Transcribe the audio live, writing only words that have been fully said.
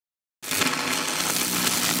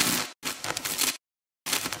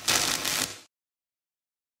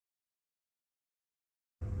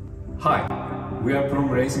Hi, we are PROM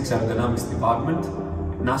Racing's Aerodynamics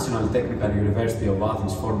Department, National Technical University of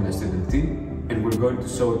Athens Formula Student Team, and we're going to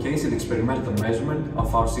showcase an experimental measurement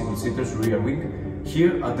of our single-seater's rear wing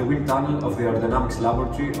here at the wind tunnel of the Aerodynamics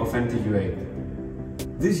Laboratory of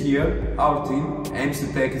NTU8. This year, our team aims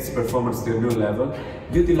to take its performance to a new level,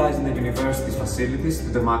 utilizing the university's facilities to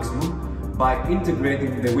the maximum by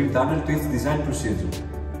integrating the wind tunnel to its design procedure.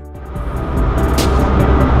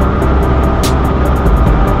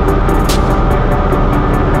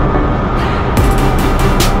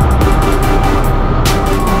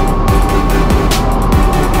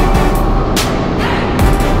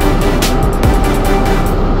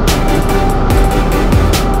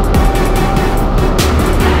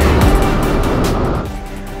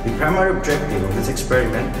 The primary objective of this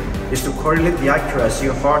experiment is to correlate the accuracy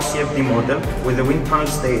of our CFD model with the wind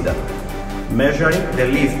tunnel's data. Measuring the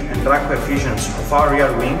lift and drag coefficients of our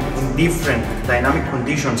rear wing in different dynamic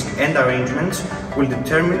conditions and arrangements will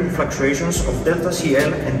determine the fluctuations of delta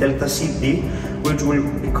CL and delta CD, which will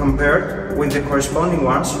be compared with the corresponding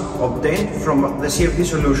ones obtained from the CFD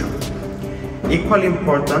solution. Equally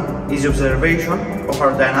important is the observation of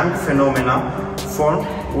our dynamic phenomena formed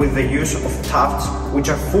with the use of tafts, which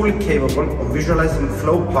are fully capable of visualizing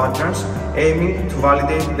flow patterns, aiming to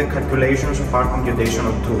validate the calculations of our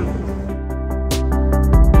computational tool.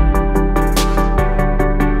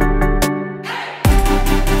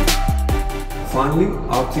 Finally,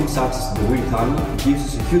 our team's access to the wind tunnel gives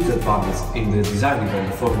us a huge advantage in the designing of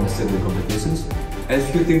the Formula Student competitions, as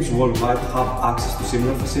few teams worldwide have access to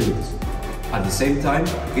similar facilities. At the same time,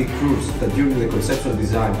 it proves that during the conceptual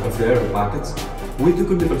design of the aero package, we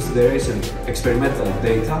took into consideration experimental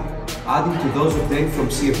data, adding to those obtained from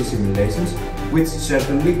CFD simulations, which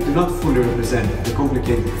certainly do not fully represent the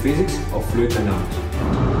complicated physics of fluid dynamics.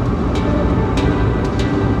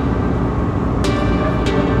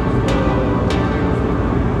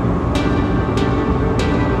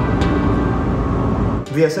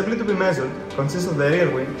 The assembly to be measured consists of the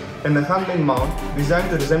rear wing and a hand main mount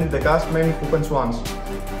designed to resemble the cast main hook and swans.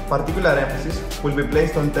 Particular emphasis will be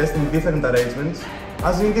placed on testing different arrangements,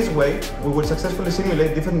 as in this way we will successfully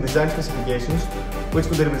simulate different design specifications which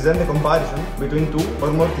could represent a comparison between two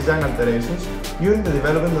or more design alterations during the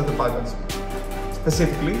development of the package.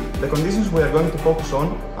 Specifically, the conditions we are going to focus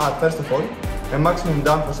on are, first of all, a maximum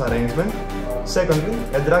downforce arrangement, secondly,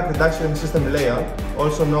 a drag reduction system layout,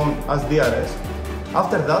 also known as DRS.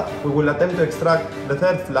 After that, we will attempt to extract the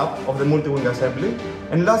third flap of the multi-wing assembly,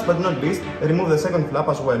 and last but not least, remove the second flap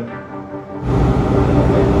as well.